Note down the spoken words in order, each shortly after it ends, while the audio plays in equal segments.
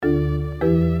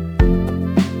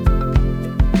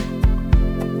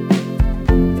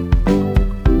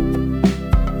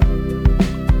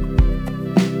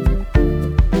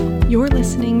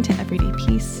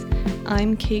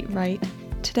I'm Kate Wright.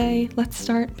 Today, let's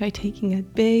start by taking a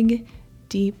big,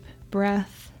 deep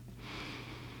breath.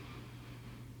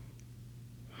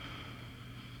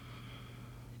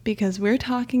 Because we're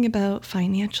talking about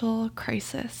financial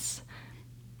crisis.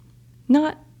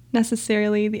 Not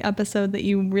necessarily the episode that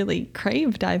you really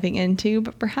crave diving into,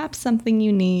 but perhaps something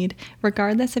you need,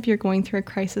 regardless if you're going through a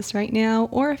crisis right now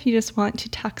or if you just want to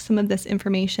tuck some of this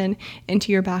information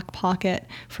into your back pocket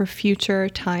for future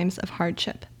times of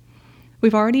hardship.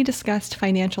 We've already discussed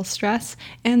financial stress,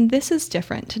 and this is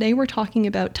different. Today we're talking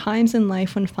about times in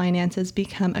life when finances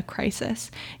become a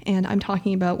crisis, and I'm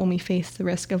talking about when we face the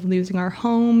risk of losing our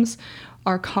homes,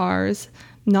 our cars,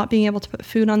 not being able to put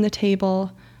food on the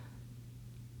table.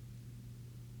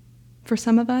 For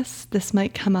some of us, this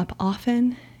might come up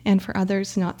often, and for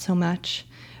others, not so much.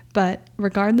 But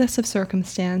regardless of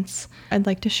circumstance, I'd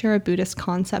like to share a Buddhist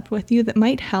concept with you that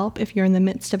might help if you're in the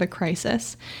midst of a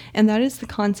crisis, and that is the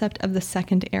concept of the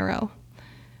second arrow.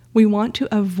 We want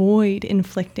to avoid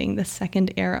inflicting the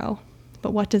second arrow,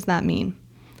 but what does that mean?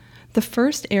 The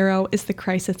first arrow is the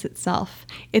crisis itself.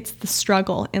 It's the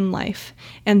struggle in life,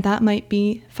 and that might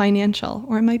be financial,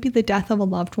 or it might be the death of a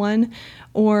loved one,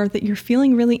 or that you're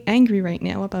feeling really angry right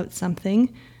now about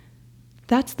something.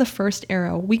 That's the first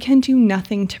arrow. We can do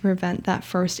nothing to prevent that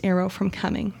first arrow from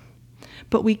coming,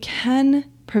 but we can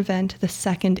prevent the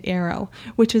second arrow,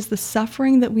 which is the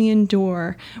suffering that we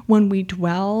endure when we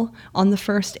dwell on the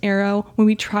first arrow, when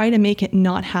we try to make it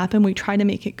not happen, we try to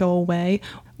make it go away,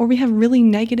 or we have really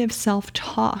negative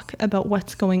self-talk about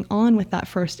what's going on with that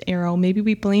first arrow. Maybe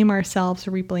we blame ourselves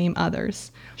or we blame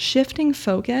others. Shifting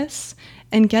focus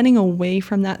and getting away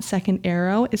from that second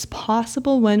arrow is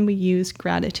possible when we use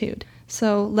gratitude.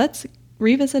 So let's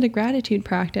revisit a gratitude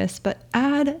practice, but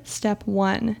add step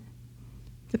 1,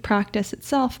 the practice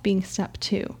itself being step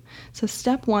 2. So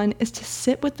step 1 is to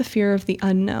sit with the fear of the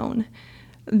unknown,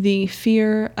 the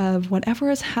fear of whatever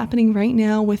is happening right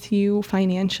now with you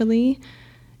financially,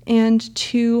 and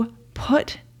to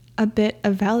put a bit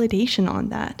of validation on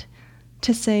that,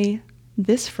 to say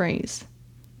this phrase,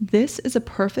 this is a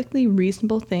perfectly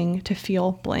reasonable thing to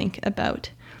feel blank about.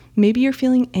 Maybe you're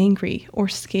feeling angry or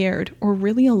scared or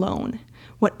really alone.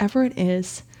 Whatever it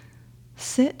is,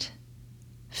 sit,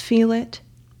 feel it,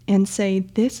 and say,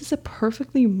 this is a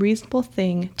perfectly reasonable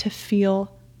thing to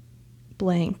feel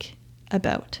blank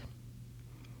about.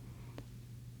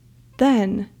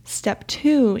 Then step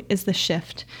 2 is the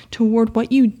shift toward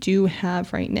what you do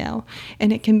have right now.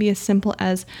 And it can be as simple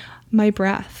as my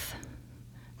breath,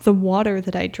 the water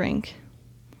that I drink.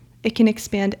 It can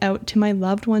expand out to my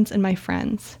loved ones and my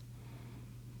friends.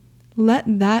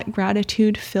 Let that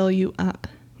gratitude fill you up.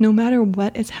 No matter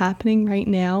what is happening right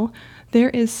now, there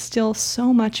is still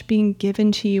so much being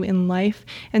given to you in life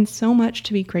and so much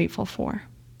to be grateful for.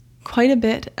 Quite a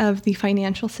bit of the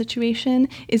financial situation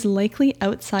is likely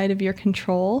outside of your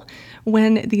control.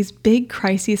 When these big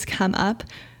crises come up,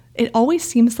 it always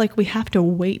seems like we have to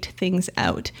wait things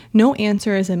out. No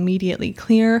answer is immediately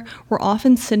clear. We're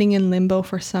often sitting in limbo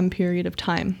for some period of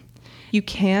time. You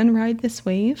can ride this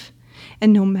wave,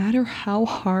 and no matter how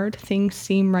hard things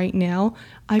seem right now,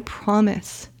 I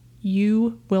promise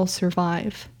you will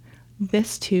survive.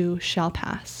 This too shall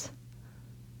pass.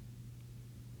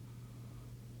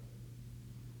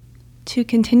 To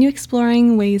continue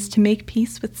exploring ways to make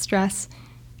peace with stress,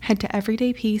 head to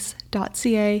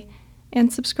everydaypeace.ca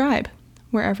and subscribe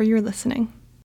wherever you're listening.